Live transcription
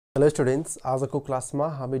Hello students, आजको क्लासमा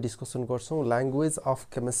हामी डिस्कसन गर्छौं ल्याङ्ग्वेज अफ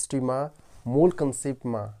केमिस्ट्रीमा मोल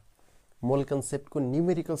कन्सेप्टको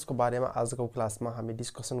न्युमेरिकल्सको बारेमा। आजको क्लासमा हामी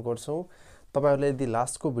डिस्कसन गर्छौं। तपाईहरुले यदि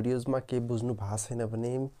लास्टको भिडियोजमा के बुझ्नु भएको छैन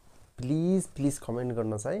भने प्लिज कमेन्ट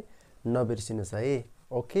गर्न चाहिँ नबिर्सिनुस् है।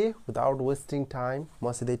 ओके, विदाउट वेस्टिङ टाइम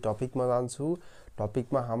म सिधै टपिकमा जान्छु।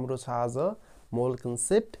 टपिकमा हाम्रो छ आज मोल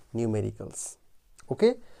कन्सेप्ट न्युमेरिकल्स।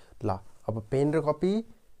 ओके, ल अब पेन र कपी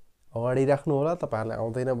अगाडि राख्नु होला। तपाईहरुलाई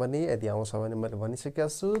आउँदैन भने, यदि आउँछ भने मैले भनिसकेको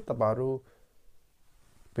छु, तपाईहरु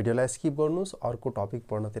भिडियोलाई स्किप गर्नुस्, अर्को टपिक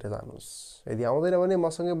पढ्नतिर जानुस्। यदि आउँदैन भने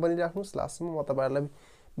मसँगै बनिराख्नुस्। लास्टमा म तपाईहरुलाई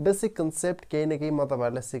बेसिक कन्सेप्ट केही न केही म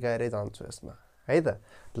तपाईहरुलाई सिकाएरै जान्छु यसमा, है त।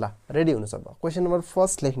 ल रेडी हुनुस्। अब क्वेशन नम्बर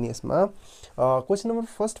फर्स्ट लेख्ने यसमा। क्वेशन नम्बर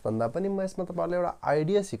फर्स्ट भन्दा पनि म यसमा तपाईहरुलाई एउटा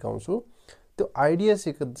आइडिया सिकाउँछु। त्यो आइडिया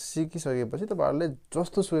सिकिसकेपछि तपाईहरुले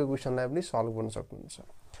जस्तो सुकै क्वेशनलाई पनि सल्भ गर्न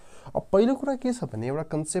सक्नुहुन्छ। अब पहिलो कुरा के छ भने एउटा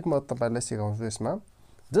कन्सेप्ट म तपाईहरुलाई सिकाउँछु यसमा।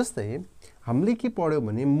 जस्तै हामीले के पढ्यो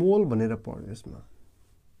भने मोल भनेर पढ्यो यसमा,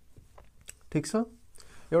 ठीक छ।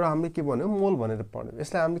 एउटा हामीले के भन्यो, मोल भनेर पढ्यो।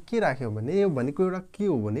 यसलाई हामीले के राख्यौ भने यो भनेको एउटा के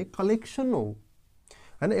हो भने कलेक्सन हो,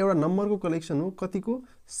 हैन। एउटा नम्बरको कलेक्सन हो। कतिको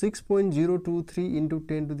 6.023 *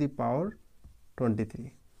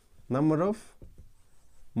 10⁻23 number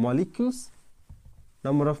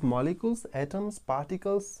of molecules, atoms,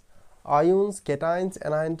 particles, ions, केटाइन्स,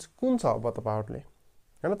 एनाइन्स कुन छ अब तपाईहरुले,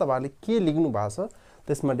 हैन। तपाईहरुले के लेख्नु भएको छ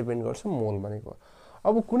त्यसमा डिपेन्ड गर्छ मोल भनेको।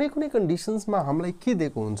 अब कुनै कन्डिसन्समा हामीलाई के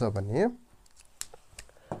दिएको हुन्छ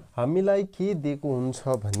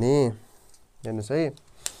भने हेर्नुस् है,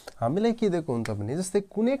 हामीलाई के दिएको हुन्छ भने जस्तै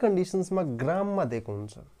कुनै कन्डिसन्समा ग्राममा दिएको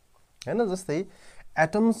हुन्छ, हैन। जस्तै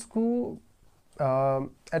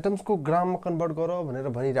एटम्सको ग्राममा कन्भर्ट गर भनेर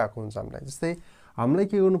भनिरहेको हुन्छ हामीलाई। जस्तै हामीलाई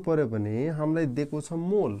के गर्नु पर्यो भने हामीलाई दिएको छ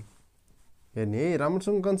मोल। हेर्ने,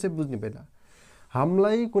 राम्रोसँग कन्सेप्ट बुझ्ने। पहिला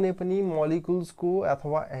हामीलाई कुनै पनि मोलिक्युल्सको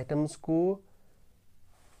अथवा एटम्सको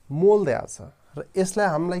मोल दिएको छ र यसलाई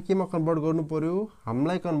हामीलाई केमा कन्भर्ट गर्नु पर्यो?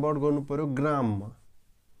 हामीलाई कन्भर्ट गर्नु पर्यो ग्राममा।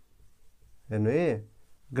 हेर्नु है,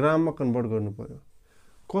 ग्राममा कन्भर्ट गर्नु पर्यो।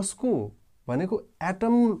 कसको भनेको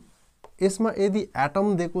एटम। यसमा यदि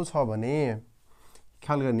एटम दिएको छ भने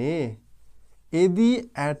ख्याल गर्ने,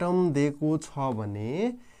 यदि एटम दिएको छ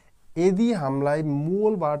भने, यदि हामीलाई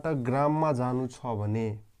मोलबाट ग्राममा जानु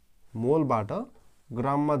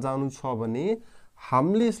छ भने,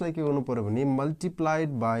 हामीले यसलाई के गर्नु पर्यो भने मल्टिप्लाइड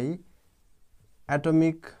बाइ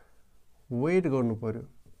एटमिक वेट गर्नु पर्यो।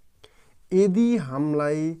 यदि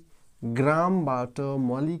हामीलाई ग्रामबाट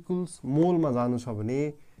मोलिक्युल्स मोलमा जानु छ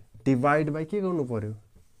भने डिवाइड बाइ के गर्नु पर्यो?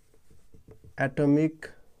 एटमिक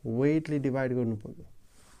वेटले डिवाइड गर्नु पर्यो।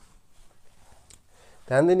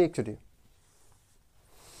 ध्यान दिने एकचोटी।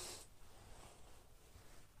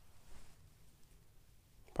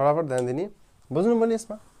 फटाफट ध्यान दिने, बुझ्नु पनि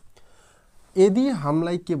यसमा। यदि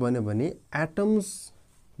हामीलाई के भन्यो भने एटम्स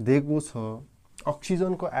दिएको छ,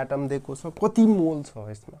 अक्सिजनको एटम दिएको छ, कति मोल छ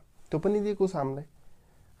यसमा त्यो पनि दिएको छ हामीलाई,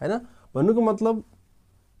 हैन। भन्नुको मतलब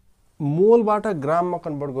मोलबाट ग्राममा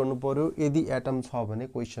कन्भर्ट गर्नु पर्यो यदि एटम छ भने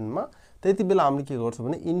क्वेशनमा। त्यति बेला हामीले के गर्छौं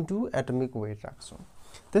भने इन्टु एटमिक वेट राख्छौं।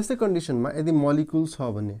 त्यस्तै कन्डिसनमा यदि मोलिक्युल छ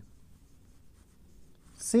भने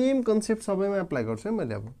सेम कन्सेप्ट सबैमा एप्लाई गर्छु है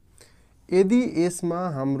मैले। अब यदि यसमा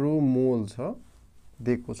हाम्रो मोल छ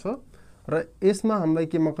दिएको छ र यसमा हामीलाई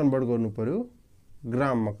केमा कन्भर्ट गर्नु पर्यो?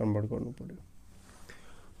 ग्राममा कन्भर्ट गर्नु पर्यो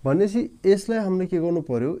भनेपछि यसलाई हामीले के गर्नु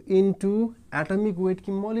पर्यो? इन्टु एटमिक वेट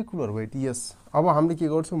कि मोलिकुलर वेट। यस, अब हामीले के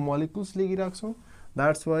गर्छौं? Molecules लेखिराख्छौं।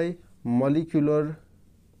 That's why molecular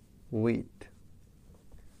weight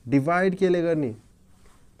divide केले गर्ने?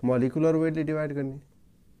 मोलिकुलर वेटले डिवाइड गर्ने।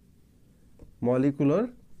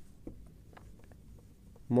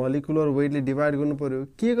 मोलिकुलर वेटले डिवाइड गर्नु पर्यो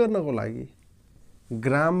के गर्नको लागि?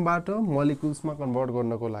 ग्रामबाट मोलिक्युल्समा कन्भर्ट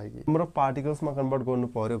गर्नको लागि। नम्बर अफ पार्टिकल्समा कन्भर्ट गर्नु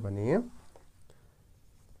पर्यो भने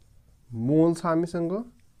मोल छ हामीसँग,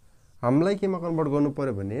 हामीलाई केमा कन्भर्ट गर्नु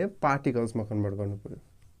पर्यो भने पार्टिकल्समा कन्भर्ट गर्नु पर्यो।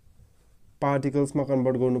 पार्टिकल्समा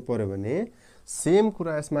कन्भर्ट गर्नु पर्यो भने सेम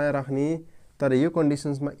कुरा यसमा राख्ने, तर यो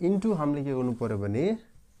कन्डिसन्समा इन्टु हामीले के गर्नु पर्यो भने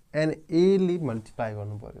NA ले मल्टिप्लाई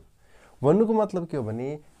गर्नु पर्यो। भन्नुको मतलब के हो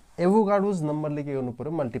भने एभोगाड्रोस नम्बरले के गर्नु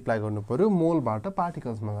पर्यो? मल्टिप्लाई गर्नु पर्यो मोलबाट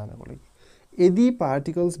पार्टिकल्समा जानको लागि। यदि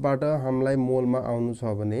पार्टिकल्सबाट हामीलाई मोलमा आउनु छ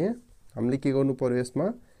भने हामीले के गर्नु पर्यो?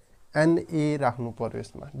 यसमा NA राख्नु पर्यो,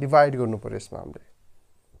 यसमा डिवाइड गर्नु पर्यो। यसमा हामीले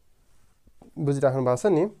बुझिराख्नु भएको छ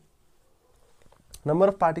नि। नम्बर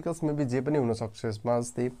अफ पार्टिकल्समा भी जे पनि हुन सक्छ यसमा।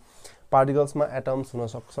 जस्तै पार्टिकल्समा एटम्स हुन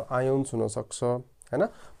सक्छ, आयोन्स हुन सक्छ, हैन,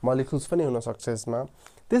 मोलिक्युल्स पनि हुन सक्छ यसमा।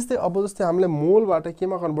 त्यस्तै अब जस्तै हामीले मोलबाट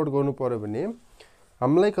केमा कन्भर्ट गर्नु पर्यो भने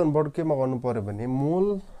हामीलाई केमा गर्नु पर्यो भने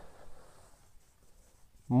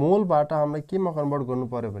मोलबाट हामीलाई केमा कन्भर्ट गर्नु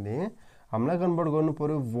पर्यो भने हामीलाई कन्भर्ट गर्नु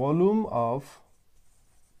पर्यो volume of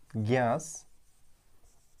gas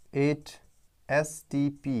at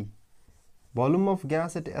STP volume of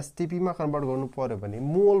gas at STP मा कन्भर्ट गर्नु पर्यो भने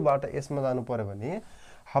मोलबाट यसमा जानु पर्यो भने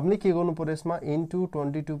हामीले के गर्नु पर्यो यसमा इन्टु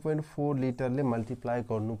 22.4 लिटरले मल्टिप्लाई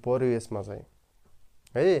गर्नु पर्यो यसमा चाहिँ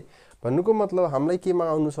है भन्नुको मतलब हामीलाई केमा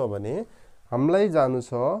आउनु छ भने हामीलाई जानु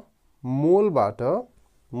छ मोलबाट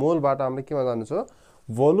हामीले केमा जानु छ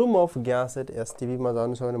volume of gas at STP मा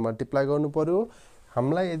जानु छ भने मल्टिप्लाई गर्नु पर्यो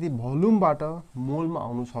हामीलाई यदि भोल्युमबाट मोलमा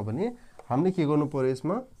आउनु छ भने हामीले के गर्नु पर्यो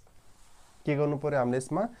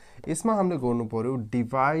यसमा यसमा हामीले गर्नु पर्यो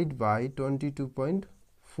डिवाइड बाइ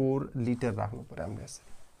 22.4 लिटर राख्नु पर्यो हामीले यसरी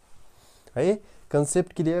है कन्सेप्ट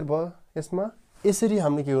क्लियर भयो यसमा यसरी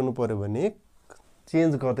हामीले के गर्नु पर्यो भने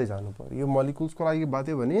चेन्ज गर्दै जानु पर्यो यो मोलिकुल्सको लागि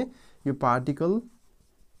बात्यो भने यो पार्टिकल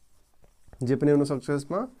जे पनि हुन सक्छ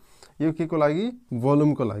यसमा यो के को लागि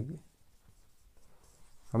भोल्युमको लागि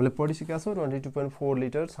हामीले पढिसकेका छौं 22.4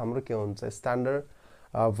 लिटर्स हाम्रो के हुन्छ स्ट्यान्डर्ड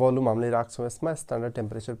भोल्युम हामीले राख्छौं यसमा स्ट्यान्डर्ड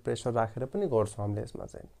टेम्परेचर प्रेसर राखेर पनि गर्छौं हामीले यसमा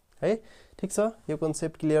चाहिँ है ठीक छ यो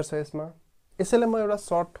कन्सेप्ट क्लियर छ यसमा यसैले म एउटा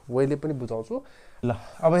सर्ट वेले पनि बुझाउँछु ल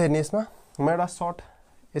अब हेर्नु यसमा म एउटा सर्ट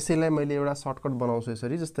यसैलाई मैले एउटा सर्टकट बनाउँछु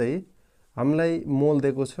यसरी जस्तै हामीलाई मोल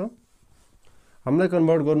दिएको छ हामीलाई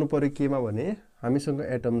कन्भर्ट गर्नु पर्यो केमा भने हामीसँग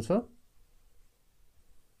एटम छ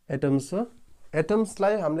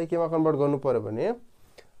एटम्सलाई हामीले केमा कन्भर्ट गर्नु पर्यो भने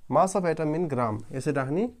मास अफ एटम इन ग्राम यसरी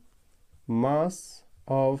राख्ने मास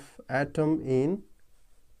अफ एटम इन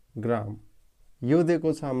ग्राम यो दिएको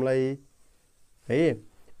छ हामीलाई है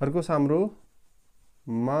अर्को छ हाम्रो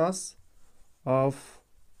मास अफ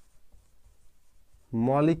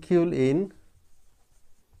मोलिक्युल इन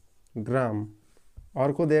ग्राम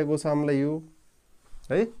अर्को दिएको छ हामीलाई यो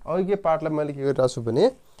है अघि पार्टलाई मैले के गरिरहेको छु भने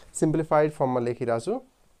सिम्प्लिफाइड फर्ममा लेखिरहेको छु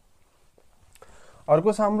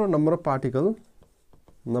अर्को छ हाम्रो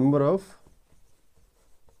नम्बर अफ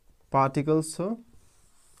पार्टिकल्स छ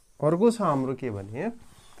अर्को छ हाम्रो के भने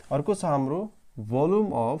अर्को छ हाम्रो volume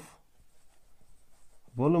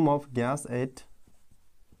of gas at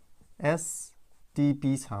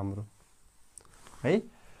STP छ हाम्रो है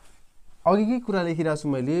अघिकै कुरा लेखिरहेको छु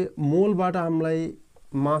मैले मोलबाट हामीलाई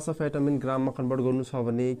मास अफ एटम इन ग्राममा कन्भर्ट गर्नु छ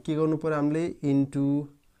भने के गर्नु पर्यो हामीले इन्टु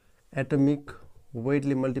एटमिक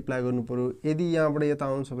वेटले मल्टिप्लाई गर्नु पर्यो यदि यहाँबाट यता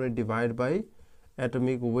आउनु छ भने डिवाइड बाइ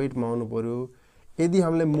एटमिक वेटमा आउनु पर्यो यदि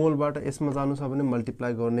हामीले मोलबाट यसमा जानु छ भने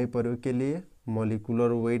मल्टिप्लाई गर्नै पर्यो केले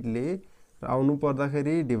मोलिकुलर वेटले आउनु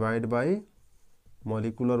पर्दाखेरि डिवाइड बाइ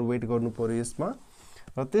मोलिकुलर वेट गर्नु पर्यो यसमा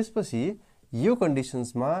र त्यसपछि यो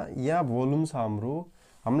कन्डिसन्समा यहाँ भोल्युम छ हाम्रो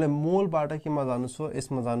हामीले मोलबाट केमा जानु छ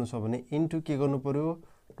यसमा जानु छ भने इन्टु के गर्नु पर्यो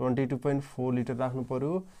 22.4 लिटर राख्नु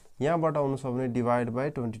पर्यो यहाँबाट आउनु छ भने डिवाइड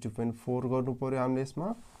बाइ 22.4 गर्नु पर्यो हामीले यसमा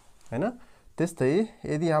हैन त्यस्तै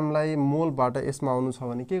यदि हामीलाई मोलबाट यसमा आउनु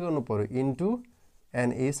छ भने के गर्नु पर्यो इन्टु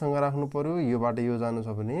Na सँग राख्नु पर्यो योबाट यो जानु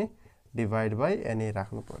छ भने डिवाइड बाइ Na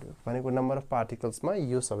राख्नु पर्यो भनेको नम्बर अफ पार्टिकल्समा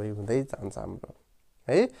यो सबै हुँदै जान्छ हाम्रो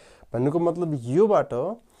है भन्नुको मतलब योबाट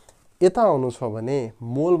यता आउनु छ भने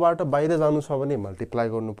मोलबाट बाहिर जानु छ भने मल्टिप्लाई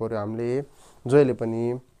गर्नु पर्यो हामीले जहिले पनि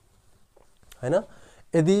हैन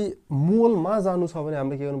यदि मोलमा जानु छ भने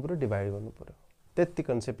हामीले के गर्नु पर्यो डिवाइड गर्नु पर्यो त्यति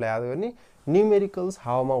कन्सेप्टलाई याद गर्ने न्यूमेरिकल्स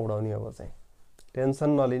हावामा उडाउने अब चाहिँ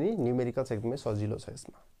टेन्सन नलिने न्यूमेरिकल्स एकदमै सजिलो छ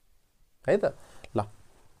यसमा है त ल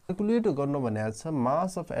क्याल्कुलेट गर्नु भनेको छ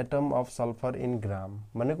mass of atom of sulphur in ग्राम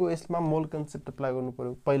भनेको यसमा मोल कन्सेप्ट अप्लाई गर्नु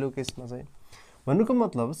पर्यो पहिलो केसमा चाहिँ भन्नुको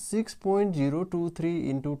मतलब 6.023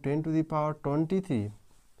 into 10 to the power 23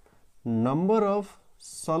 number of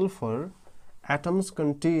sulfur atoms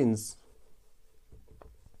contains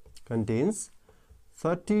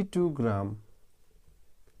 32 gram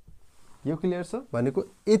यो क्लियर छ भनेको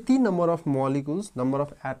यति number of molecules number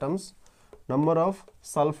of atoms number of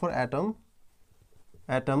sulphur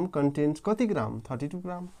atom contents कति ग्राम 32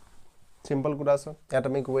 ग्राम सिम्पल कुरा छ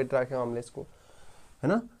एटमिक वेट राख्यौ हामीले यसको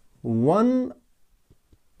हैन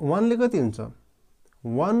 1 ले कति हुन्छ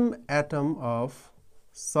 1 atom of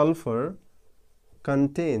sulfur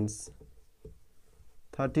contains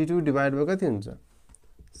 32 divided by कति हुन्छ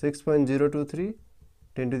 6.023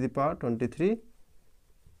 10 to the power 23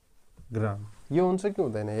 ग्राम यो हुन्छ कि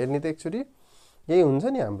हुँदैन हेर्ने त एक्चुअली यही हुन्छ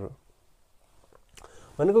नि हाम्रो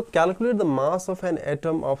भनेको calculate the mass of an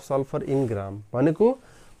atom of sulphur in ग्राम भनेको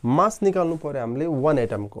मास निकाल्नु पर्यो हामीले 1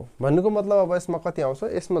 एटम को भन्नुको मतलब अब यसमा कति आउँछ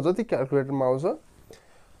यसमा जति क्याल्कुलेटरमा आउँछ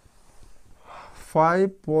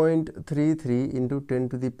 5.33 into 10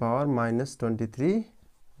 to the power minus 23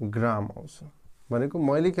 ग्राम आउँछ भनेको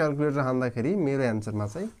मैले क्याल्कुलेटर हान्दाखेरि मेरो आन्सरमा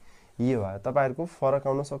चाहिँ यो आयो तपाईहरुको फरक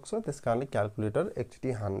आउन सक्छ त्यसकारणले क्याल्कुलेटर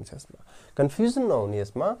एकचोटी हान्नुस् यसमा कन्फ्युजन नहुने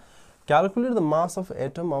यसमा calculate the mass of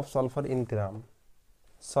atom of sulphur in ग्राम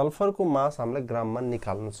सल्फरको मास हामीलाई ग्राममा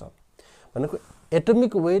निकाल्नु छ भनेको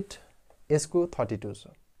एटमिक वेट यसको 32 छ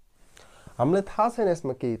हामीलाई थाहा छैन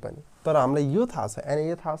यसमा केही पनि तर हामीलाई यो थाहा छ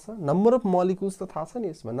Na थाहा छ नम्बर अफ मोलिक्युल्स त थाहा छ नि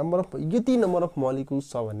यसमा नम्बर अफ यति नम्बर अफ मोलिक्युल्स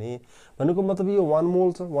छ भने भनेको मतलब यो 1 मोल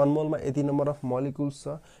छ 1 मोलमा यति नम्बर अफ मोलिक्युल्स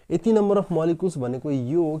छ यति नम्बर अफ मोलिक्युल्स भनेको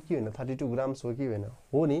यो हो कि हैन 32 ग्राम्स हो कि हैन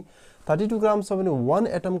हो नि 32 ग्राम्स छ भने 1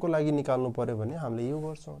 एटमको लागि निकाल्नु पर्यो भने हामीले यो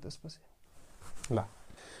गर्छौं त्यसपछि ल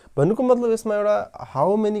भनेको मतलब यसमा एउटा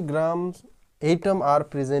how many grams atom are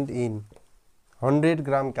present in 100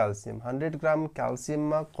 gram calcium 100 ग्राम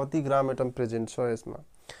क्याल्सियममा कति ग्राम एटम प्रेजेन्ट छ यसमा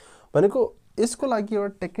भनेको यसको लागि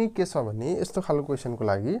एउटा टेक्निक के छ भने यस्तो खालको क्वेशनको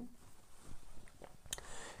लागि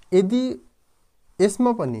यदि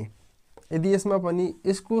यसमा पनि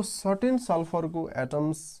यसको सर्टेन सल्फरको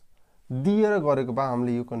एटम्स दिएर गरेको भए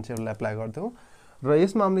हामीले यो कन्सेप्टलाई एप्लाई गर्थ्यौं र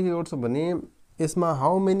यसमा हामीले के गर्छौं भने यसमा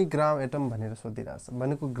हाउ मेनी ग्राम एटम भनेर सोधिरहेछ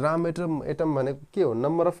भनेको ग्राम एटम भनेको के हो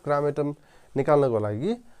नम्बर अफ ग्राम एटम निकाल्नको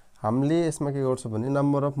लागि हामीले यसमा के गर्छौं भने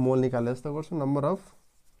नम्बर अफ मोल निकाले जस्तो गर्छौं number of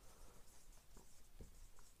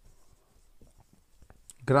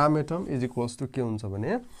gram atom is equals to के हुन्छ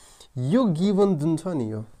भने यो गिवन जुन छ नि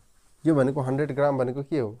यो भनेको 100 ग्राम भनेको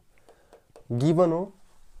के हो गिवन हो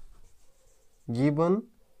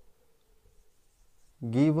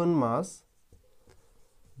given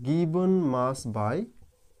mass by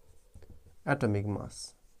atomic mass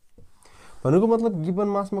भनेको मतलब गिवन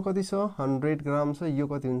मासमा कति छ 100 ग्राम छ यो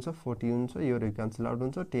कति हुन्छ 40 हुन्छ यो रे क्यान्सल आउट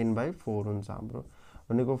हुन्छ 10/4 हुन्छ हाम्रो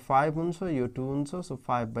भनेको 5 हुन्छ यो 2 हुन्छ सो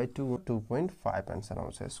 5/2 2.5 आन्सर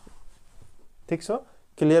आउँछ यसको ठीक छ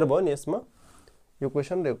क्लियर भयो नि यसमा यो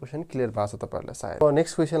क्वेशन र यो क्वेशन क्लियर भएको छ तपाईहरुलाई सायद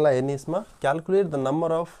नेक्स्ट क्वेशनलाई हेर्ने यसमा calculate the number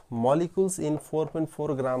of molecules in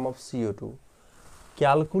 4.4 gram of CO2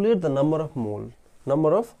 calculate the number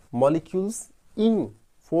of molecules in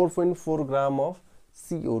 4.4 gram of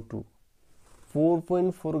CO2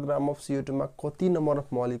 4.4 gram of CO2 मा कति नम्बर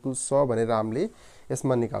अफ मोलिक्युल्स छ भनेर हामीले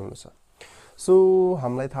यसमा निकाल्नु छ सो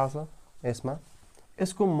हामीलाई थाहा छ यसमा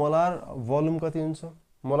यसको मोलार भोल्युम कति हुन्छ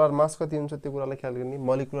मोलार मास कति हुन्छ त्यो कुरालाई ख्याल गर्ने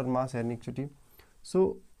मोलिकुलर मास हेर्ने एकचोटी so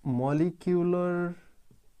molecular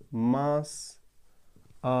mass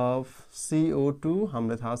of CO2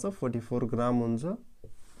 हामीलाई थाहा छ 44 ग्राम हुन्छ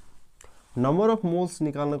नम्बर अफ मोल्स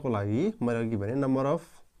निकाल्नको लागि मैले अघि भने नम्बर अफ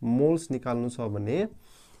मोल्स निकाल्नु छ भने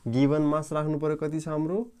गिवन मास राख्नु पर्यो कति छ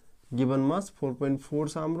हाम्रो गिवन मास 4.4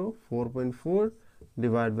 छ हाम्रो 4.4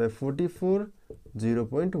 divided by 44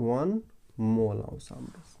 0.1 मोल आउँछ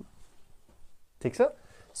हाम्रो ठीक छ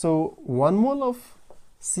so 1 mole of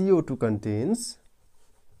CO2 contains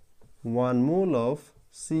 1 mole of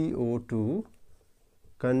CO2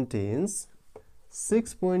 contains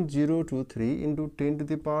 6.023 into 10 to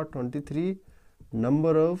the power 23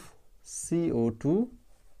 number of CO2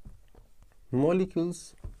 molecules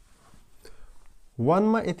 1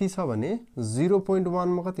 मा यति छ भने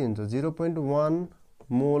 0.1 मा कति हुन्छ 0.1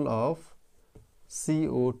 mole of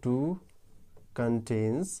CO2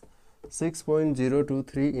 contains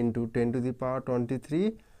 6.023 into 10 to the power 23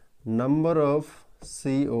 number of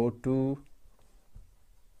CO2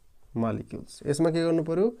 molecules यसमा के गर्नु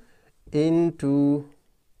पर्यो into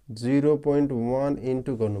 0.1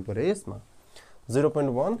 into गर्नु पर्यो यसमा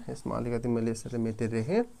 0.1 यसमा अलिकति मैले यसरी मेटेर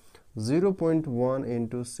राखे 0.1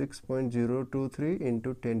 into 6.023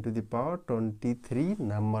 into 10 to the power 23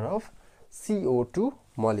 number of CO2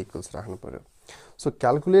 molecules राख्नु पर्यो सो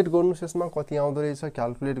क्याल्कुलेट गर्नुस् यसमा कति आउँदो रहेछ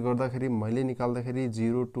क्याल्कुलेट गर्दाखेरि मैले निकाल्दाखेरि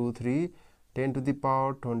 023 10 to the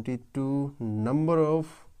power 22 number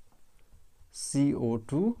of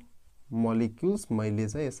CO2 molecules मैले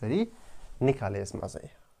चाहिँ यसरी निकाले यसमा चाहिँ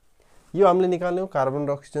यो हामीले निकाल्यौ कार्बन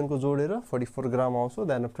र अक्सिजन को जोडेर 44 ग्राम आउँछ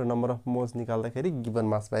then after number of moles निकाल्दाखेरि given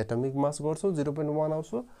mass by atomic mass गर्छौ 0.1 आउँछ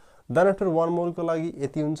देन आफ्टर 1 मोल को लागि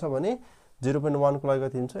यति हुन्छ भने 0.1 को लागि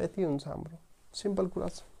कति हुन्छ यति हुन्छ हाम्रो सिम्पल कुरा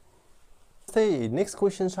छ त्यही नेक्स्ट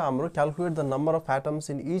क्वेशन छ हाम्रो calculate the number of atoms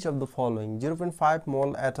in each of the following 0.5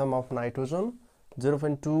 मोल एटम अफ नाइट्रोजन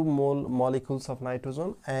 0.2 मोल molecules of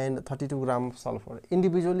nitrogen and 32 gram of sulphur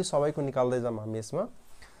individually सबैको निकाल्दै जाम हामी यसमा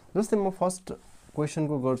जस्तै म फर्स्ट क्वेशन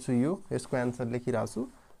को गर्छु यो यसको आन्सर लेखिराछु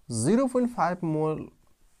 0.5 मोल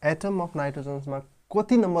एटम अफ नाइट्रोजन मा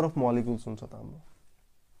कति नम्बर अफ मोलिक्युल्स हुन्छ त हाम्रो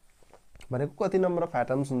भनेको कति नम्बर अफ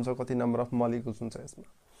एटम्स हुन्छ कति नम्बर अफ मोलिक्युल्स हुन्छ यसमा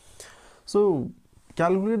so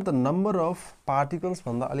calculate the number of particles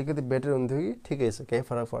भन्दा अलिकति बेटर हुन्थ्यो कि ठिकै छ केही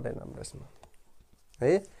फरक पर्दैन हाम्रो यसमा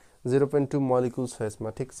है 0.2 मोलिक्युल्स छ यसमा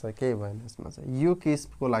ठीक छ केही भएन यसमा चाहिँ यो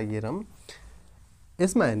केसको लागि हेरौं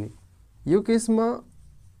यसमा हेर्नु यो केसमा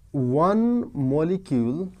 1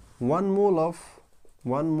 molecule 1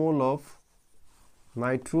 mole of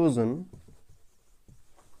nitrogen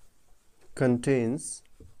contains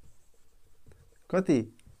कति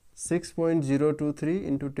 6.023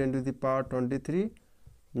 into 10 to the power 23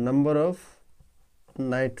 number of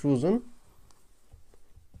nitrogen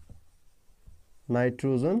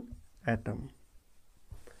atom.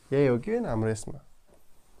 यही हो कि हाम्रो यसमा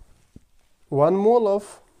 1 mole of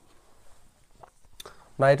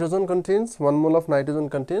nitrogen contains 1 mole of nitrogen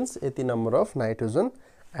contains यति number of nitrogen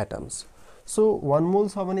atoms. So 1 mole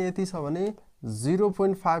छ भने यति छ भने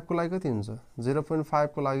 0.5 को लागि कति हुन्छ 0.5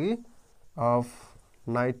 को लागि of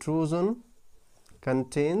nitrogen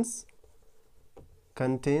contains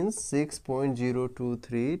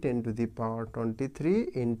 6.023 10 to the power 23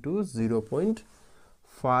 into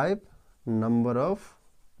 0.5 number of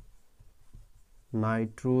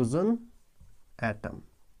nitrogen atom.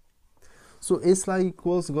 So यसलाई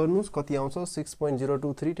इक्वल्स गर्नुस् कति आउँछ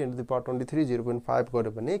 6.023 10 to the power 23 0.5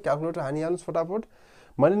 गर्यो भने क्याल्कुलेटर हानिहाल्नुस् फटाफट.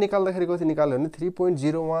 मैले निकाल्दाखेरि कति निकाल्यो भने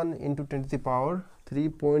 3.01 into 10 to the power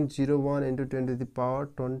 3.01 into 10 to the power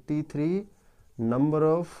 23 number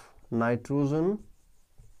of nitrogen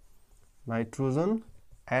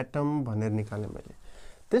atom भनेर निकाले मैले.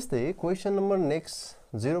 त्यस्तै क्वेशन नम्बर नेक्स्ट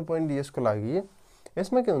 0.ds को लागि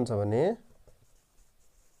यसमा के हुन्छ भने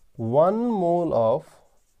 1 mole of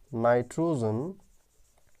nitrogen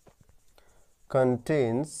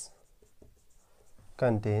contains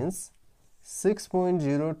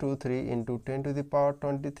 6.023 into 10 to the power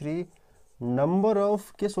 23 number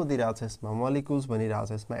of के सोधिरहेको छ यसमा molecules भनिरहेको छ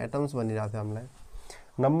यसमा atoms भनिरहेको छ हामीलाई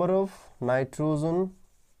number of nitrogen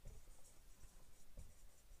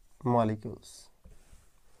molecules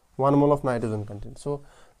 1 mole of nitrogen contains. So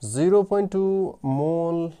 0.2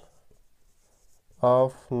 mole of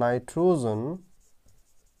nitrogen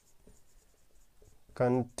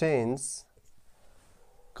contains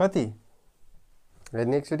कति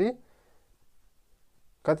नेक्स्ट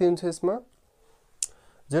कति हुन्छ यसमा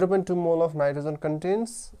 0.2 mole of nitrogen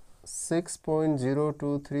contains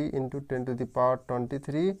 6.023 into 10 to the power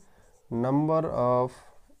 23 number of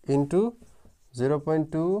into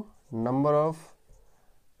 0.2 number of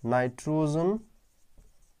nitrogen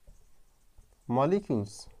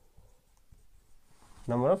molecules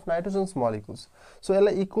molecules. So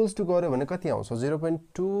यसलाई equals to गर्यो भने कति आउँछ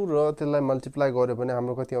 0.2 र त्यसलाई मल्टिप्लाई गर्यो भने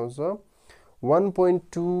हाम्रो कति आउँछ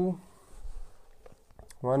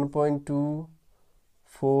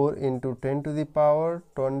 1.24 into 10 to the power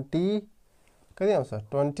 20 कति आउँछ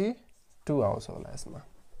 22 आउँछ होला यसमा.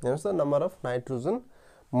 हेर्नुस् त नम्बर अफ नाइट्रोजन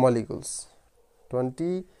मोलिकुल्स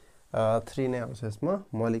 23 नै आउँछ यसमा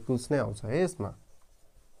मोलिकुल्स नै आउँछ है यसमा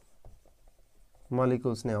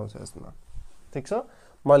मोलिकुल्स नै आउँछ यसमा. ठीक छ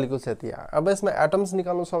मोलिकुल्स यति. अब यसमा एटम्स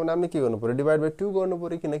निकाल्नु छ भने हामीले के गर्नु पर्यो डिवाइड बाइ 2 गर्नु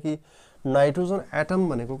पर्यो किनकि नाइट्रोजन एटम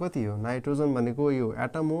भनेको कति हो नाइट्रोजन भनेको यो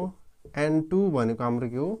एटम हो N2 भनेको हाम्रो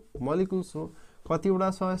के हो मोलिकुल्स हो. कतिवटा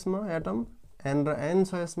छ यसमा एटम N र N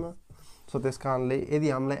छ यसमा. सो त्यसकारणले यदि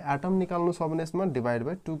हामीलाई एटम निकाल्नु छ भने यसमा डिवाइड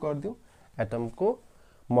बाइ 2 गरिदिउँ एटमको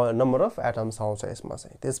नम्बर अफ एटम्स आउँछ यसमा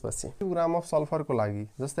चाहिँ. त्यसपछि 2 ग्राम अफ सल्फर को लागि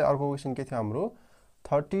जस्तै अर्को क्वेशन के थियो हाम्रो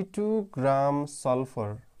 32 ग्राम सल्फर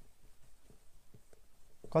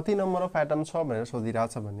कति नम्बर अफ एटम छ भनेर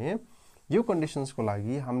सोधिरहेछ भने यो कन्डिसन्स को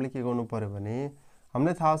लागि हामीले के गर्नु पर्यो भने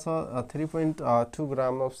हामीले थाहा छ 3.2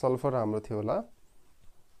 ग्राम अफ सल्फर हाम्रो थियो होला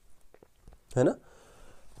हैन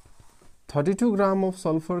 32 ग्राम of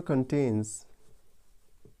sulphur contains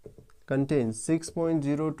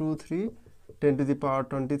 6.023 10 to the power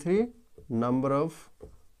 23 number of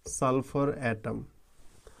sulfur atom.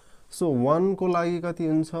 So 1 को लागि कति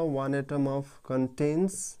हुन्छ 1 atom of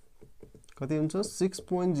contains कति हुन्छ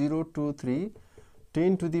 6.023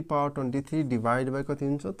 10 to the power 23 divide by कति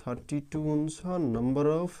हुन्छ 32 हुन्छ number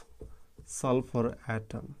of sulfur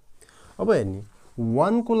atom. अब हेर्नु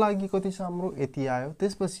 1 को लागि कति छ हाम्रो यति आयो.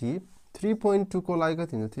 त्यसपछि 3.2 को लागि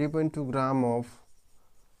कति हुन्छ 3.2 ग्राम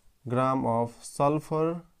of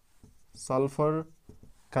sulfur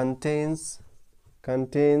contains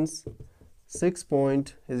 6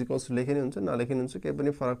 point is equals to लेखिनु हुन्छ नलेखिनु हुन्छ केही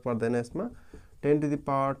पनि फरक पर्दैन यसमा 10 to the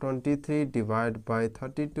power 23 divide by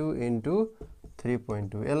 32 into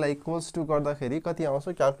 3.2 यसलाई इक्वल्स टु गर्दाखेरि कति आउँछ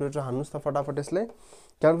क्याल्कुलेटर हान्नुस् त फटाफट यसले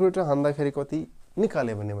क्याल्कुलेटर हान्दाखेरि कति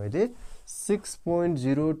निकाले भने मैले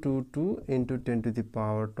 6.022 into 10 to the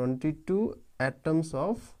power 22 atoms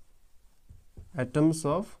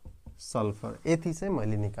of sulfur यति चाहिँ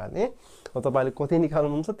मैले निकाले. अब तपाईले कति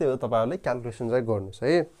निकाल्नुहुन्छ त्यो तपाईहरुले क्याल्कुलेसन चाहिँ गर्नुस्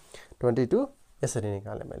है 22 यसरी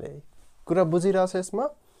निकाले मैले. कुरा बुझिरा छ यसमा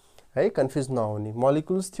है कन्फ्युज नहुने.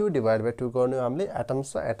 मोलिकुल्स थियो डिवाइड बाइ 2 गर्नु हामीले एटम्स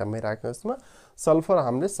छ एटममै राख्नु यसमा सल्फर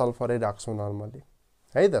हामीले सल्फरै राख्छौं नर्मली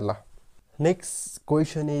है त. ल next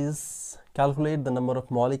question is calculate the number of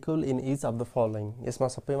molecule in each of the following. यसमा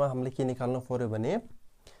सबैमा हामीले के निकाल्नु पर्यो भने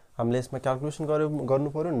हामीले यसमा क्याल्कुलेसन गर्नु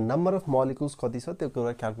पर्यो नम्बर अफ मोलिकुल्स कति छ त्यो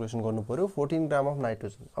कुरा क्याल्कुलेसन गर्नु पर्यो 14 ग्राम अफ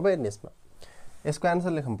नाइट्रोजन। अब हेर्नु यसमा यसको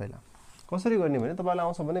आन्सर लेखौँ पहिला। कसरी गर्ने भने तपाईलाई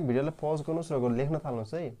आउँछ भने भिडियोलाई पज गर्नुस् र लेख्न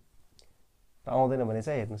थाल्नुस् है। आउँदैन भने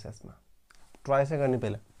चाहिँ हेर्नुस् यसमा ट्राई चाहिँ गर्ने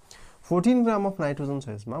पहिला। 14 ग्राम अफ नाइट्रोजन छ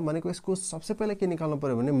यसमा भनेको यसको सबसे पहिला के निकाल्नु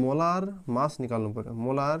पर्यो भने मोलार मास निकाल्नु पर्यो।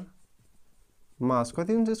 मोलार मास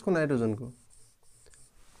कति हुन्छ यसको नाइट्रोजनको।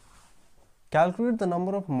 Calculate the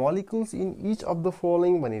number of molecules in each of the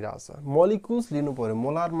following भनिरहेछ। Molecules लिनु पर्यो।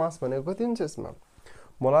 मोलार मास भनेको कति हुन्छ यसमा।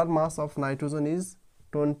 Molar mass of nitrogen is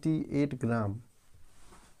 28 ग्राम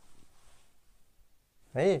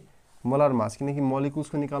है मोलार मास, किनकि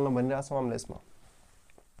मोलिकुल्सको निकाल्न भनिरहेछौँ हामीले यसमा।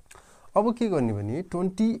 अब के गर्ने भने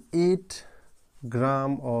 28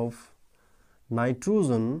 ग्राम of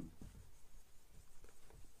nitrogen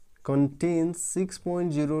contains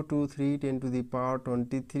 6.023 10 to the power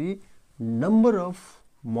 23 number of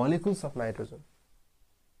molecules of nitrogen.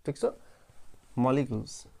 ठीक छ,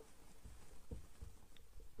 molecules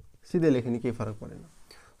सीधे लेख्ने केही फरक परेन।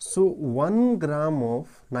 सो 1 ग्राम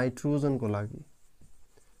अफ नाइट्रोजन को लागि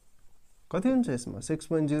कति हुन्छ यसमा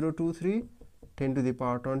 6.023 10 to the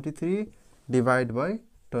power 23 divide by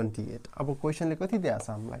 28। अब क्वेशनले कति दिएछ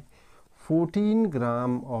हामीलाई 14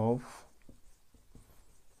 ग्राम अफ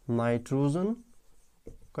नाइट्रोजन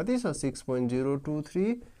कति छ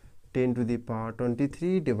 6.023 10 to the power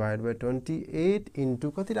 23 divide by 28 into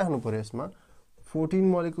कति राख्नु पर्यो यसमा 14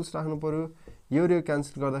 मोलिकुल्स राख्नु पर्यो। यो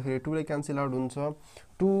क्यान्सल गर्दाखेरि 2 ले क्यान्सल आउट हुन्छ।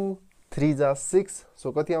 2 3 जा 6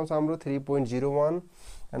 सो कति आउँछ हाम्रो 3.01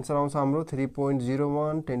 आन्सर आउँछ हाम्रो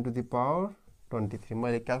 3.01 10 to the power 23।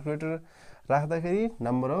 मैले क्याल्कुलेटर राख्दाखेरि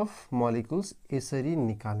नम्बर अफ मोलिकुल्स यसरी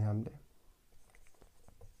निकाल्ने हामीले।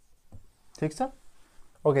 ठीक छ,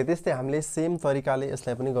 ओके। त्यस्तै हामीले सेम तरिकाले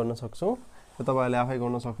यसलाई पनि गर्न सक्छौं। यो तपाईहरुले आफै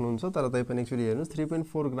गर्न सक्नुहुन्छ, तर तै पनि एकचोटी हेर्नुस्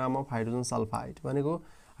 3.4 ग्राम अफ हाइड्रोजन सल्फाइड भनेको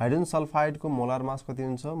हाइड्रोजन सल्फाइड को मोलार मास कति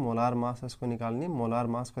हुन्छ। मोलार मास यसको निकाल्ने। मोलार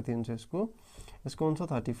मास कति हुन्छ यसको हुन्छ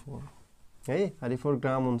 34 है 34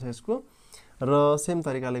 ग्राम हुन्छ यसको। र सेम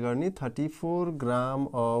तरिकाले गर्ने 34 ग्राम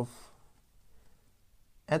of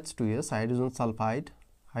H2S hydrogen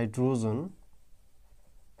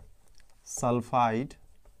sulphide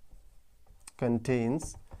contains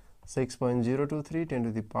 6.023 10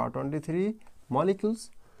 to the power 23 molecules.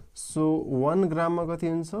 So 1 gram मा कति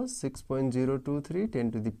हुन्छ 6.023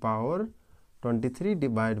 10 to the power 23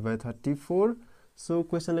 divided by 34। So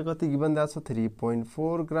question ले कति गिवन दिएको छ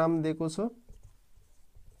 3.4 ग्राम दिएको छ।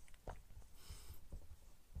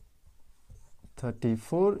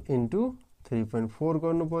 34 into 3.4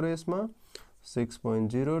 गर्नु पर्यो यसमा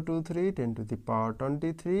 6.023 10 to the power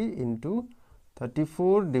 23 into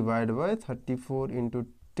 34 divided by 34 into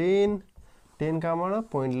 10 काबाट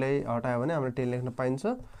पोइन्टलाई हटायो भने हामीले 10 लेख्न पाइन्छ।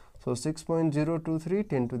 So 6.023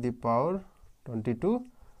 10 to the power 22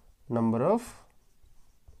 number of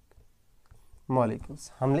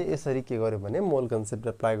molecules. हामीले यसरी के गर्यो भने मोल कन्सेप्ट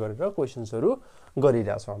अप्लाई गरेर क्वेशन्सहरु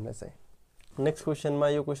गरिरहेछौं हामीले चाहिँ। नेक्स्ट क्वेशनमा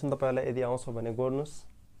यो क्वेशन तपाईहरुलाई यदि आउँछ भने गर्नुस्,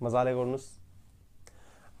 मजाले गर्नुस्।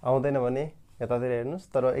 आउँदैन भने यतातिर हेर्नुस्,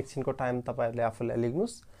 तर एकछिनको टाइम तपाईहरुले आफूलाई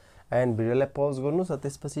लेख्नुस् एन्ड भिडियोलाई पज गर्नुस् र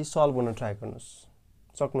त्यसपछि सल्भ गर्न ट्राई गर्नुस्।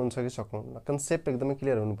 सक्नुहुन्छ कि सक्नुहुन्न। कन्सेप्ट एकदमै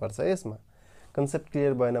क्लियर हुनुपर्छ है यसमा। कन्सेप्ट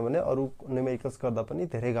क्लियर भएन भने अरु न्यूमेरिकल्स गर्दा पनि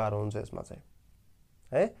धेरै गाह्रो हुन्छ यसमा चाहिँ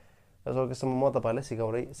है। सकेसम्म म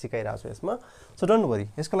तपाईहरुलाई सिकाइराछु छु यसमा। सो डोन्ट वरी,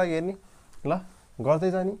 यसको लागि हेर्नी ल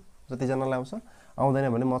गर्दै जानी जति जनालाई आउँछ। आउँदैन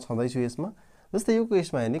भने म छँदै छु यसमा। जस्तै यो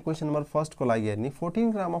केसमा हेर्नी क्वेशन नम्बर 1 को लागि हेर्नी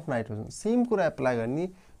 14 ग्राम अफ नाइट्रोजन सेम कुरा एप्लाई गर्ने।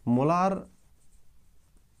 मोलार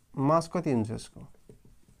मास कति हुन्छ यसको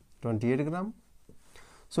 28 ग्राम।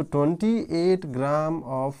 So 28 gram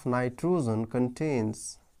of nitrogen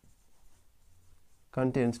contains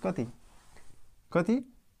कति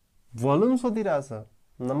भोल्युम सोधिरहेछ,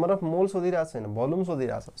 नम्बर अफ मोल सोधिरहेछ हैन, भोल्युम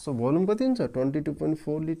सोधिरहेछ। सो भोल्युम कति हुन्छ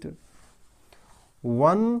 22.4 litre.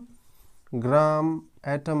 1 gram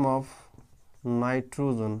atom of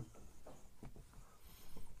nitrogen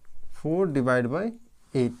 4 divide by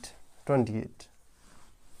 8 28।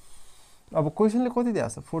 अब क्वेशनले कति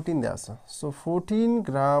दिएछ 14 दिएछ। So 14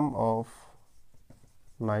 gram of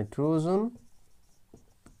nitrogen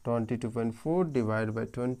 22.4 divide by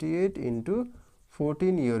 28 into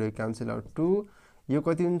 14 यो क्यान्सल आउट 2 यो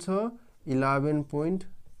कति हुन्छ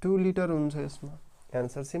 11.2 लिटर हुन्छ यसमा।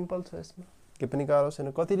 आन्सर सिम्पल छ यसमा, के पनि गाह्रो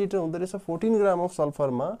छैन। कति लिटर हुँदै रहेछ 14 ग्राम of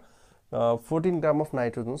सल्फरमा 14 gram of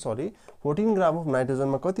nitrogen 14 gram of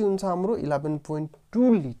नाइट्रोजनमा कति हुन्छ हाम्रो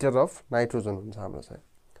 11.2 लिटर अफ नाइट्रोजन हुन्छ हाम्रो चाहिँ।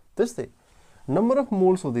 त्यस्तै नम्बर अफ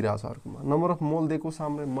मोल सोधिरहेछ अर्कोमा। नम्बर अफ मोल दिएको छ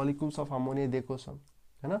हाम्रो, मोलिकुल्स अफ अमोनिया दिएको छ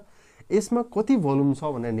हैन। यसमा कति भोल्युम छ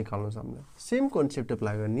भनेर निकाल्नु छ हामीले। सेम कन्सेप्ट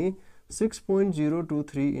अप्लाई गर्ने।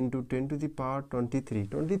 6.023 into 10 to the power 23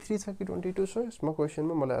 23 छ कि 22 छ यसमा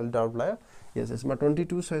क्वेशनमा मलाई अलि डाउट लाग्यो यस यसमा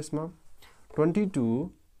 22 छ यसमा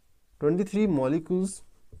 23 molecules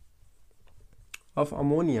of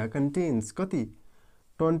ammonia contains कति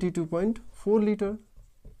 22.4 liter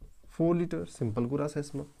 4 liter सिम्पल कुरा छ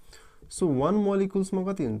यसमा सो 1 molecules मा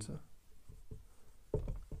कति हुन्छ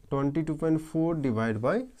 22.4 divided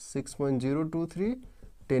by 6.023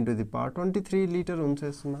 10 to the power 23 liter हुन्छ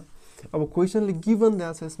यसमा अब क्वेशनले गिवन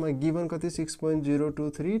दिएको छ यसमा गिवन कति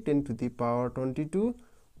 6.023 10 to the power 22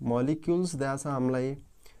 molecules दिएको छ हामीलाई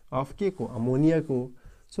अफ के को अमोनिया को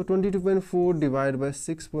so 22.4 divided by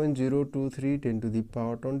 6.023 10 to the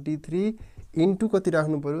power 23 into कति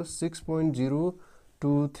राख्नु पर्यो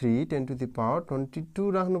 6.023 10 to the power 22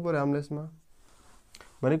 राख्नु पर्यो हामीले यसमा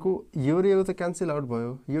भनेको यो र यो त क्यान्सल आउट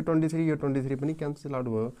भयो यो 23 पनि क्यान्सल आउट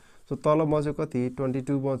भयो सो तल बज्यो कति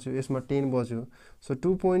 22 बज्यो यसमा 10 बज्यो सो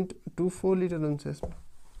 2.24 लिटर हुन्छ यसमा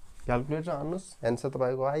क्याल्कुलेटर हान्नुस् आन्सर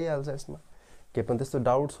तपाईको आइहाल्छ यसमा के पनि त्यस्तो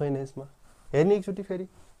डाउट छैन यसमा हेर्ने एकचोटी फेरि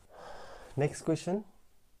नेक्स्ट क्वेशन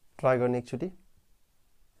ट्राई गर्ने एकचोटी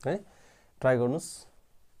है ट्राई गर्नुस्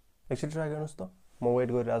एकचोटी ट्राई गर्नुस् त म वेट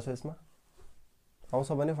गरिरहेको छु यसमा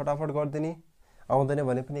आउँछ भने फटाफट गर्दिने आउँदैन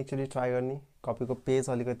भने पनि एकचोटी ट्राई गर्ने कपीको पेज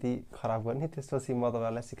अलिकति खराब गर्ने त्यसपछि म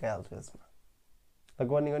तपाईहरुलाई सिकाइहाल्छु यसमा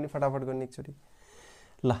गर्ने फटाफट गर्ने एकचोटी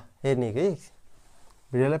ल हेर्ने है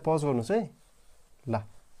भिडियोलाई पज गर्नुस् है ल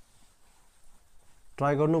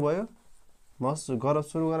ट्राई गर्नुभयो मस गर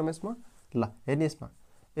सुरु गरौँ यसमा ल हेर्ने यसमा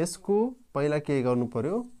यसको पहिला के गर्नु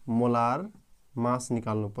पर्यो मोलार मास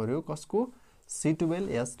निकाल्नु पर्यो कसको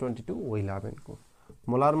C12S22 O11 को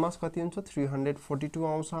मोलार मास कति हुन्छ 342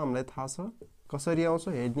 आउँछ हामीलाई थाहा छ कसरी आउँछ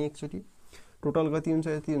हेर्ने एकचोटी टोटल कति हुन्छ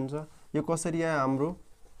यति हुन्छ यो कसरी आयो हाम्रो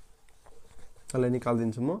यसलाई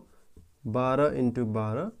निकाल्दिन्छु म 12 into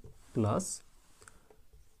 12 plus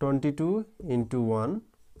 22 into 1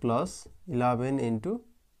 plus 11 into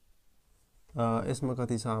यसमा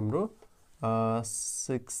कति छ हाम्रो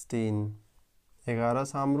 16 11 छ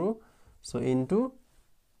हाम्रो सो इन्टु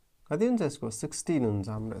कति हुन्छ यसको 16 हुन्छ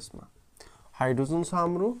हाम्रो यसमा हाइड्रोजन छ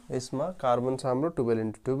हाम्रो यसमा कार्बन छ हाम्रो 12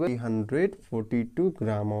 into 12 342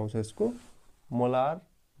 ग्राम आउँछ यसको मोलार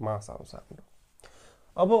मास आउँछ हाम्रो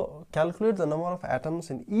अब calculate the number of atoms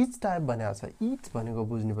in each type भनेको छ ईच भनेको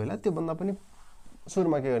बुझ्नु पहिला त्यो भन्दा पनि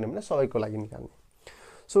सुरुमा के गर्ने भने सबैको लागि निकाल्ने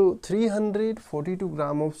सो 342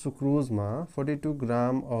 ग्राम अफ सुक्रोज मा 42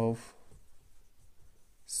 ग्राम अफ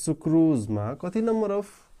सुक्रोज मा कति नम्बर अफ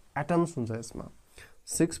एटम्स हुन्छ यसमा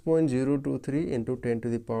 6.023 into 10 to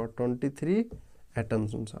the power 23 atoms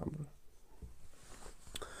हुन्छ हाम्रो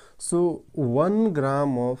सो 1 ग्राम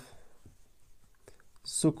अफ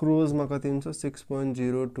सुक्रोज मा कति हुन्छ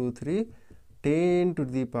 6.023 10 to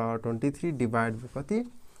the power 23 divide by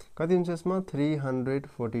कति हुन्छ यसमा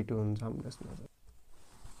 342 हुन्छ हाम्रो यसमा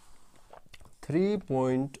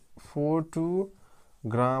 3.42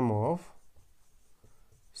 ग्राम अफ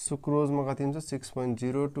सुक्रोज मा कति हुन्छ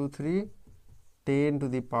 6.023 10 to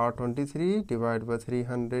the power 23 divide by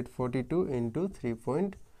 342 into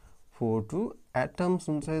 3.42 atoms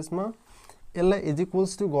हुन्छ यसमा यसलाई इज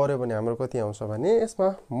इक्वल्स टु गर्यो भने हाम्रो कति आउँछ भने यसमा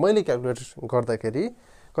मैले क्याल्कुलेट गर्दाखेरि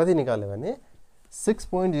कति निकाले भने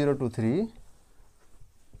 6.023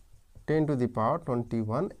 10 to the power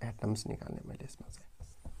 21 एटम्स निकाल्ने मैले यसमा चाहिँ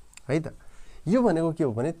है त यो भनेको के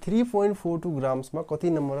हो भने 3.42 ग्राम्स मा कति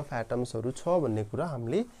नम्बर अफ एटम्सहरु छ भन्ने कुरा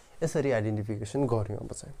हामीले यसरी आइडेन्टिफिकेसन गर्यौं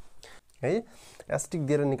अब चाहिँ है एस्टिक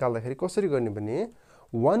दिएर निकाल्दाखेरि कसरी गर्ने भने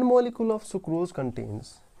 1 मोलिक्युल अफ सुक्रोज कन्टेन्स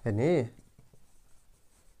हैन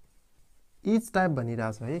each type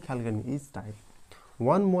भनिरहेछ है ख्याल गर्ने each type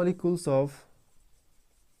 1 molecules of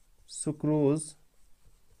sucrose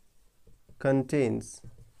contains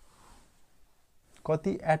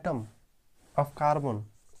कति atom of carbon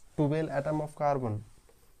 12 atom of carbon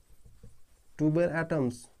 12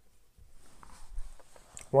 atoms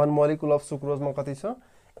 1 molecule of sucrose मा कति छ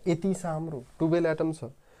यति छ हाम्रो 12 atoms छ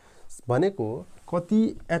भनेको कति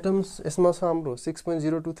atoms यसमा छ हाम्रो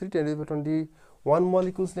 6.023 10 to the power 1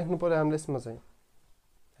 molecules लेख्नु पर्यो हामीले यसमा चाहिँ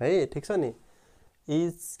है ठीक छ नि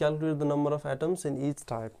each calculate the number of atoms in each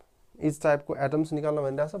type को atoms निकाल्न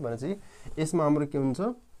भनिरहेछ भनेपछि यसमा हाम्रो के हुन्छ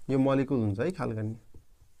यो मोलिक्युल हुन्छ है ख्याल गर्ने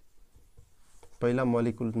पहिला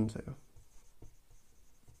मोलिक्युल हुन्छ यो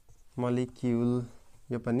मोलिक्युल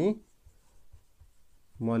यो पनि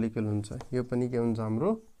मोलिक्युल हुन्छ यो पनि के हुन्छ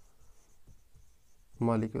हाम्रो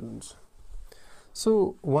मोलिक्युल हुन्छ सो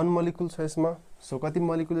 1 मोलिक्युल छ यसमा सो कति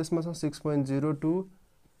मोलिक्युल यसमा छ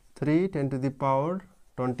 6.023 10 to the power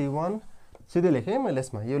 21 सिधै लेखे मैले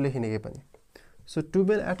यसमा यो लेखिने के पनि सो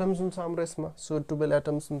 12 एटम्स हुन्छ हाम्रो यसमा सो 12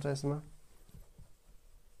 एटम्स हुन्छ यसमा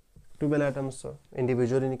 12 एटम्स छ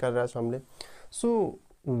इन्डिभिजुअली निकालिरहेको छौँ हामीले सो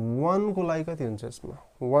 1 को लागि कति हुन्छ यसमा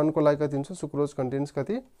 1 को लागि कति हुन्छ सुक्रोज कन्टेन्स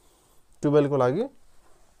कति 12 को लागि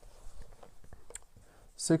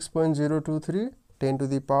 6.023 10 to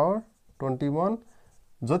the power 21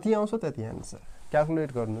 जति आउँछ त्यति आन्सर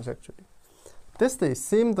क्याल्कुलेट गर्नुस् एक्चुअली त्यस्तै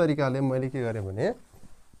सेम तरिकाले मैले के गरे भने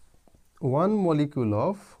 1 molecule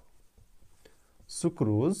of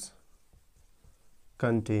sucrose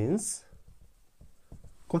contains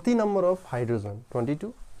कति number of hydrogen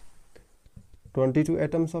 22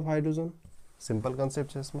 atoms of hydrogen simple concept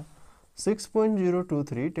छ यसमा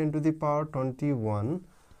 6.023 10 to the power 21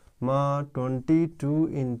 मा 22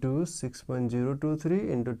 into 6.023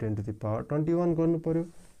 into 10 to the power 21 गर्नु पर्यो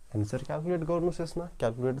आन्सर क्याल्कुलेट गर्नुस् यसमा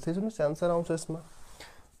क्याल्कुलेट थिच्नुस् आन्सर आउँछ यसमा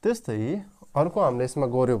त्यस्तै अर्को हामीले यसमा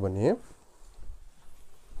गर्यो भने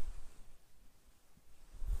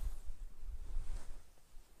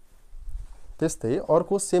त्यस्तै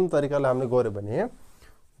अर्को सेम तरिकाले हामीले गर्यो भने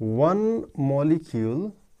 1 molecule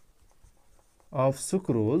of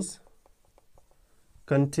sucrose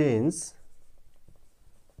contains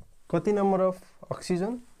कति नम्बर अफ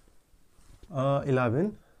ऑक्सीजन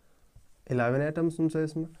 11 एटम्स हुन्छ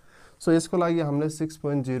यसमा सो यसको लागि हामीले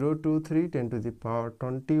 6.023 10 to the power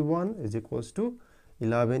 21 is equals to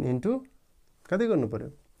 11 into कति गर्नु पर्यो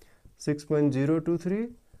 6.023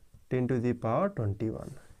 10 to the power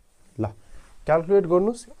 21 ल क्याल्कुलेट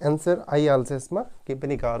गर्नुस् आन्सर आइहाल्छ यसमा के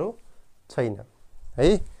पनि गाह्रो छैन है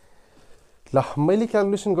ल मैले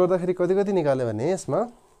क्याल्कुलेसन गर्दाखेरि कति कति निकाले भने यसमा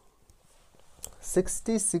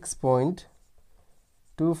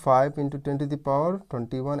 66.25 into 10 to the power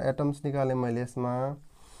 21 atoms निकाले मैले यसमा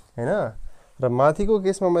हैन र माथिको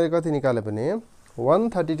केसमा मैले कति निकाले भने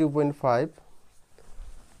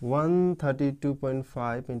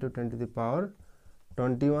 132.5 into 10 to the power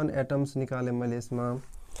 21 atoms निकाले मैले यसमा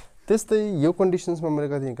त्यस्तै यो कन्डिसन्समा मैले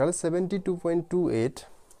कति निकाले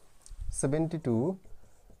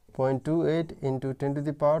 72.28 into 10 to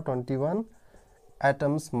the power 21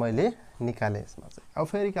 atoms मैले निकाले यसमा चाहिँ अब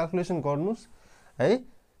फेरि क्याल्कुलेसन गर्नुस् है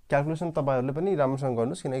क्याल्कुलेसन तपाईहरुले पनि राम्रोसँग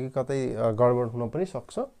गर्नुस् किनकि कतै गडबड हुन पनि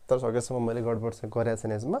सक्छ तर सकेसम्म मैले गडबड चाहिँ गरेको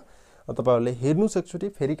छैन यसमा तपाईहरुले हेर्नुस् एकचोटी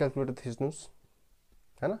फेरि क्याल्कुलेटर थिच्नुस्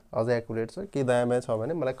हैन अझै एक्युरेट छ के दायाँमा छ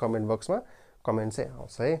भने मलाई कमेन्ट बक्समा कमेन्ट चाहिँ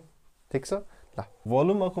आउँछ है ठीक छ ल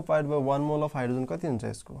volume occupied by 1 mole of hydrogen कति हुन्छ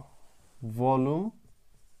यसको volume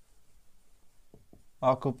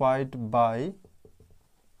occupied by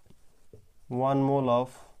 1 mole of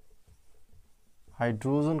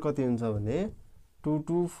hydrogen कति हुन्छ भने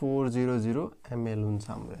 22400 ml हुन्छ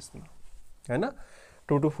हाम्रो यसमा हैन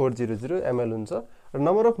 22400 ml हुन्छ र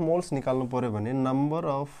नम्बर अफ मोल्स निकाल्नु पर्यो भने नम्बर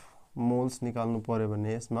अफ मोल्स निकाल्नु पर्यो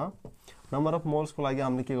भने यसमा नम्बर अफ मोल्स को लागि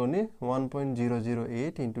हामीले के गर्ने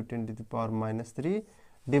 1.008 into 10 to the power -3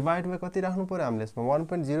 divide by कति राख्नु पर्यो हामीले यसमा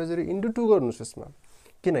 1.00 into 2 गर्नुस् यसमा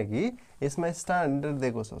किनकि यसमा स्ट्यान्डर्ड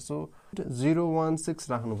दिएको छ सो 016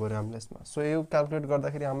 राख्नु पर्यो हामीले यसमा सो यो क्याल्कुलेट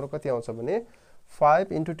गर्दाखेरि हाम्रो कति आउँछ भने 5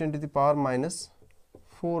 into 10 to the power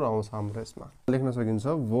 -4 आउँछ हाम्रो यसमा लेख्न सकिन्छ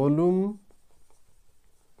volume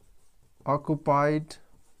occupied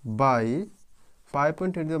by 5.10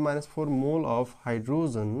 to the -4 mole of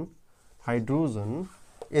hydrogen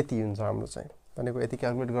यति हुन्छ हाम्रो चाहिँ भनेको यति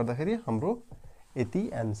क्याल्कुलेट गर्दाखेरि हाम्रो यति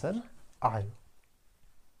आन्सर आयो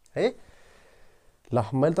है ल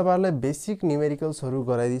मैले तपाईहरुलाई बेसिक न्यूमेरिकल्सहरु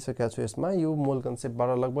गराइदिसकेको छु यसमा यो मोल कन्सेप्टबाट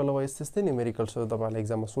लगभग यस्तै न्यूमेरिकल्सहरु तपाईहरुले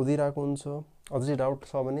एक्जाममा सोधिराको हुन्छ अझै डाउट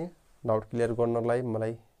छ भने डाउट क्लियर गर्नलाई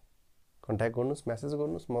मलाई कन्ट्याक्ट गर्नुस् मेसेज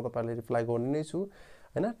गर्नुस् म तपाईहरुलाई रिप्लाई गर्ने नै छु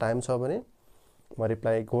हैन टाइम छ भने म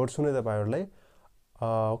रिप्लाई गर्छु नै तपाईहरुलाई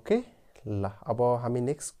ओके ल अब हामी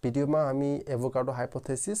नेक्स्ट भिडियोमा हामी एभोकाडो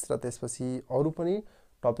हाइपोथेसिस र त्यसपछि अरु पनि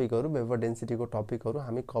टपिकहरु वेपर डेन्सिटीको टपिकहरु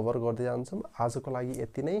हामी कभर गर्दै जान्छौं आजको लागि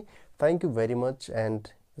यति नै thank you very much and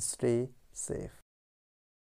stay safe